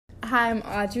Hi, I'm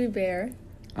Audrey Bear.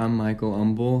 I'm Michael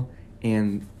Umble,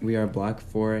 and we are Block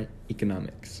 4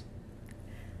 Economics.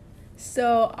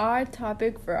 So our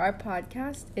topic for our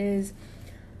podcast is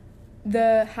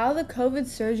how the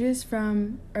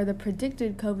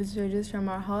predicted COVID surges from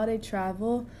our holiday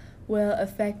travel will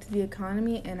affect the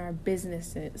economy and our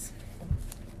businesses.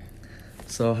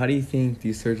 So how do you think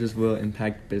these surges will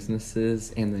impact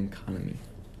businesses and the economy?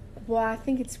 Well, I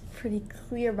think it's pretty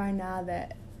clear by now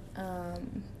that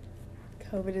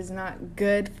COVID is not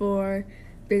good for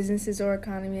businesses or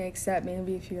economy, except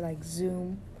maybe if you like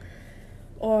Zoom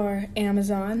or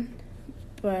Amazon.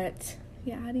 But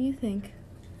yeah, how do you think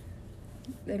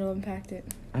it'll impact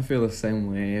it? I feel the same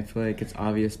way. I feel like it's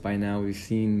obvious by now. We've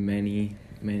seen many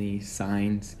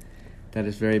signs that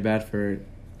it's very bad for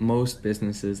most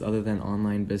businesses other than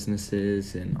online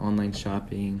businesses and online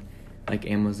shopping like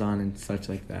Amazon and such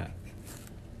like that.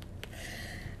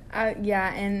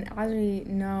 Yeah, and as we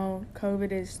know,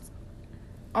 COVID is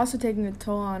also taking a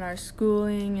toll on our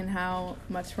schooling and how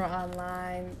much we're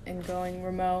online and going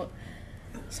remote.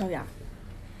 So, yeah.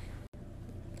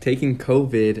 Taking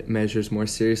COVID measures more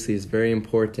seriously is very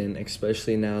important,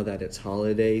 especially now that it's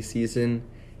holiday season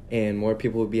and more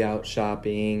people will be out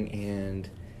shopping and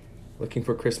looking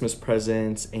for Christmas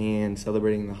presents and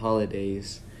celebrating the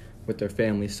holidays with their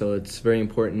family. So it's very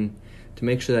important to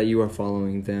make sure that you are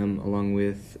following them along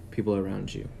with people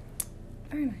around you.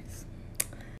 Very nice.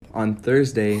 On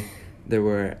Thursday, there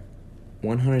were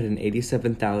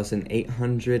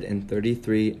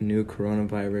 187,833 new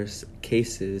coronavirus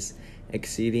cases,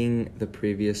 exceeding the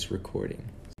previous recording.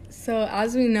 So,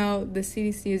 as we know, the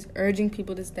CDC is urging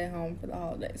people to stay home for the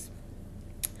holidays.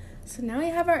 So now we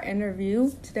have our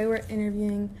interview. Today we're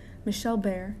interviewing Michelle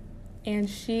Bear, and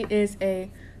she is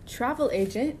a travel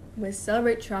agent with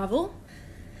Celebrate Travel.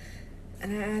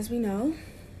 And as we know,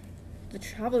 the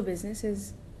travel business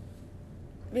is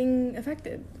being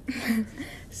affected.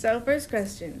 So first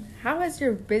question, how has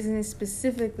your business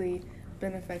specifically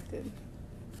been affected?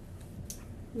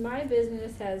 My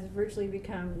business has virtually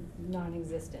become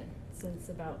non-existent since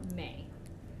about May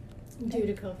due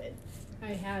to COVID.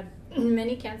 I had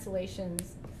many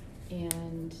cancellations,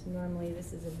 and normally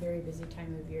this is a very busy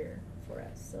time of year for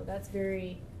us. So that's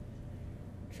very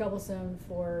troublesome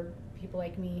for people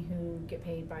like me who get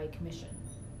paid by commission.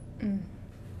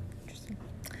 Interesting.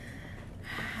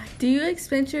 Do you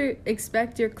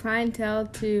expect your clientele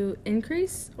to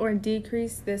increase or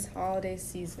decrease this holiday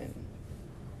season?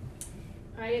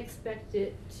 I expect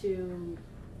it to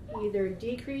either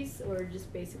decrease or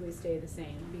just basically stay the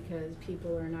same because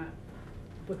people are not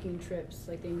booking trips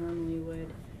like they normally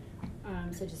would,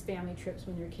 such as family trips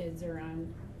when their kids are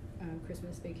on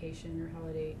Christmas vacation or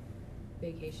holiday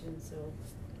vacation. So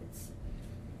it's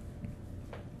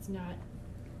not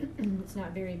it's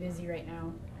not very busy right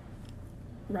now.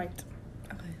 Right.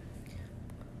 Okay.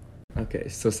 Okay,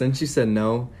 so since you said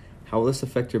no, how will this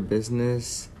affect your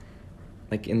business,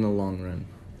 like in the long run?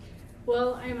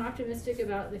 Well, I'm optimistic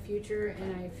about the future,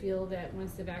 and I feel that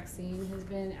once the vaccine has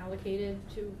been allocated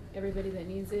to everybody that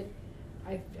needs it,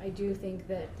 I do think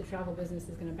that the travel business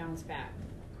is going to bounce back.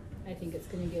 I think it's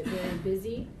going to get very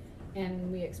busy,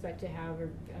 and we expect to have a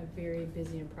very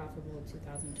busy and profitable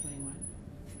 2021.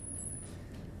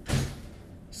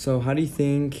 So how do you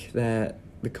think that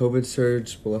the COVID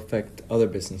surge will affect other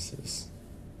businesses?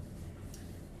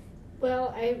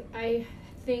 Well, I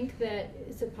think that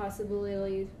it's a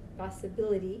possibility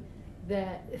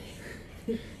that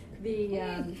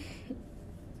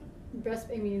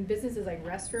businesses like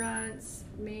restaurants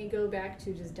may go back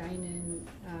to just dine-in,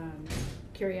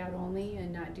 carry-out only,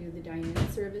 and not do the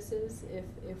dine-in services if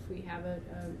we have a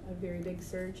very big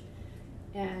surge.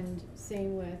 And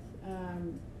same with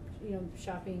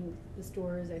shopping, the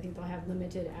stores. I think they'll have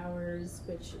limited hours,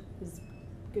 which is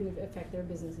going to affect their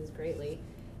businesses greatly.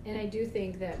 And I do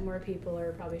think that more people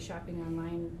are probably shopping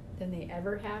online than they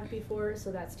ever have before,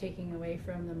 so that's taking away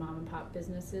from the mom and pop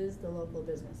businesses, the local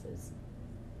businesses.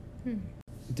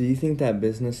 Do you think that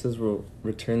businesses will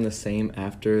return the same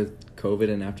after COVID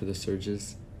and after the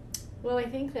surges? Well, I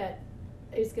think that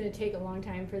it's going to take a long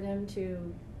time for them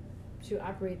to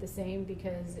operate the same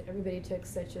because everybody took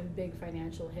such a big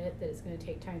financial hit that it's going to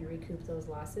take time to recoup those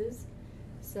losses.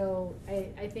 So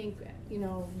I think,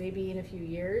 maybe in a few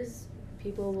years,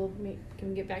 people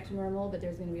can get back to normal, but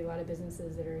there's going to be a lot of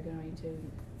businesses that are going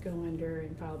to go under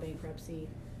and file bankruptcy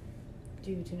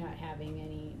due to not having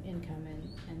any income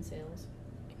and sales.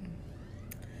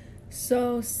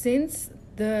 So since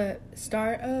the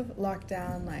start of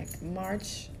lockdown, like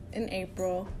March and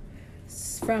April,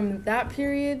 from that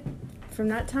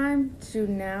time to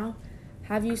now,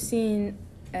 have you seen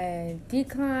a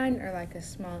decline or like a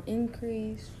small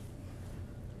increase?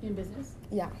 In business,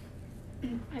 Yeah.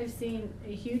 I've seen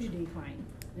a huge decline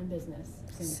in business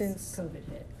since COVID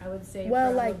hit. I would say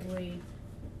Well, like- probably,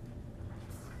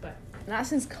 but Not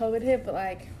since COVID hit, but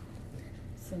like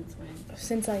since when?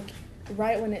 since like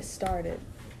right when it started.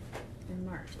 In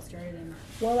March. It started in March.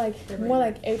 Well, like February, more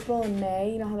March. like April and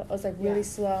May. You know how it was like really Yeah.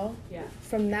 slow. Yeah.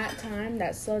 From that time,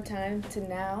 that slow time to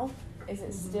now, is it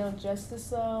Mhm. still just as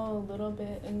slow? A little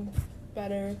bit and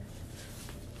better?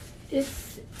 It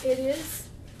is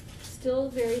still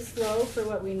very slow for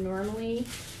what we normally,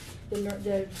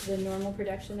 the normal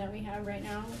production that we have right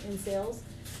now in sales.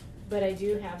 But I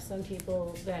do have some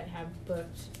people that have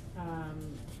booked,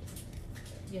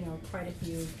 quite a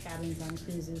few cabins on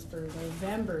cruises for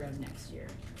November of next year.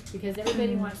 Because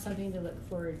everybody wants something to look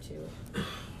forward to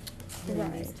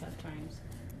during these Right. tough times.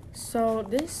 So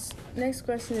this next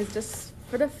question is just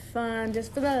for the fun,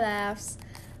 just for the laughs.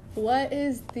 What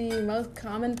is the most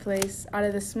common place out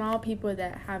of the small people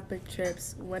that have big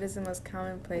trips? What is the most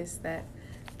common place that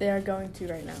they are going to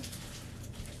right now?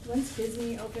 Once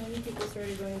Disney opened, people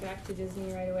started going back to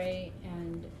Disney right away,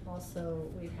 and also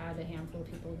we've had a handful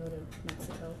of people go to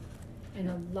Mexico. And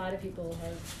a lot of people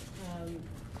have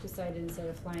decided instead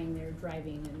of flying, they're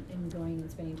driving and going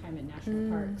and spending time at national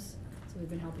parks. So we've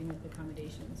been helping with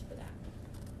accommodations for that.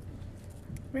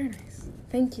 Very nice.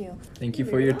 Thank you. Thank you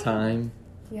You're for your welcome. time.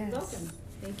 Yes. You're welcome.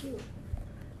 Thank you.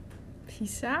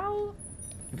 Peace out.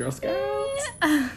 Girl Scouts.